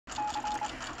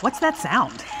What's that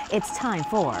sound? It's time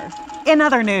for In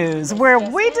other news, where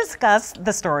we discuss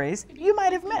the stories you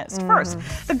might have missed. First,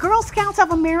 the Girl Scouts of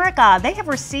America, they have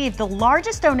received the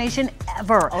largest donation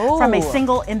ever from a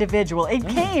single individual. It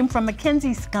came from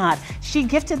MacKenzie Scott. She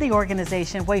gifted the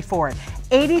organization, wait for it,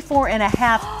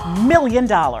 $84.5 million.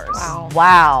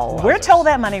 Wow. We're told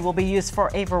that money will be used for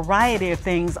a variety of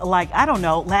things like, I don't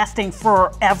know, lasting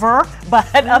forever. But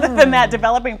other than that,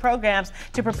 developing programs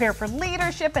to prepare for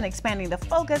leadership and expanding the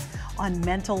focus on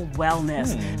mental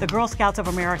wellness. The Girl Scouts of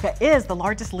America is the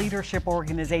largest leadership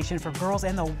organization for girls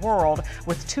in the world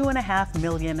with 2.5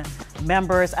 million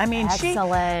members. I mean,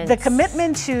 the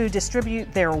commitment to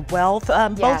distribute their wealth,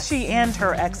 both she and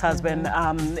her ex-husband,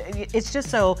 it's just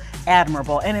so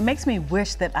admirable. And it makes me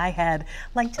wish that I had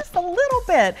like just a little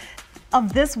bit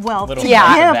of this wealth to give.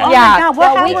 Oh my God,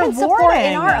 well, we can support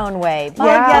in our own way.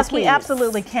 Yes, we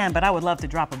absolutely can, but I would love to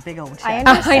drop a big old check.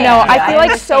 I know. I feel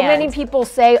like so many people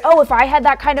say, oh, if I had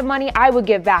that kind of money, I would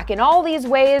give back in all these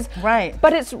ways. Right.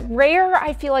 But it's rare,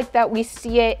 I feel like, that we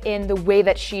see it in the way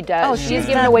that she does. Oh, she's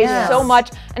given away so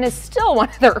much and is still one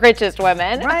of the richest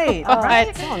women. Right.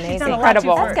 Right. So amazing.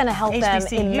 Incredible. That's going to help them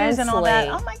immensely. And all that.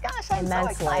 Oh my gosh, I'm so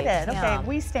excited. Okay,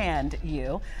 we stand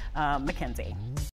you, MacKenzie.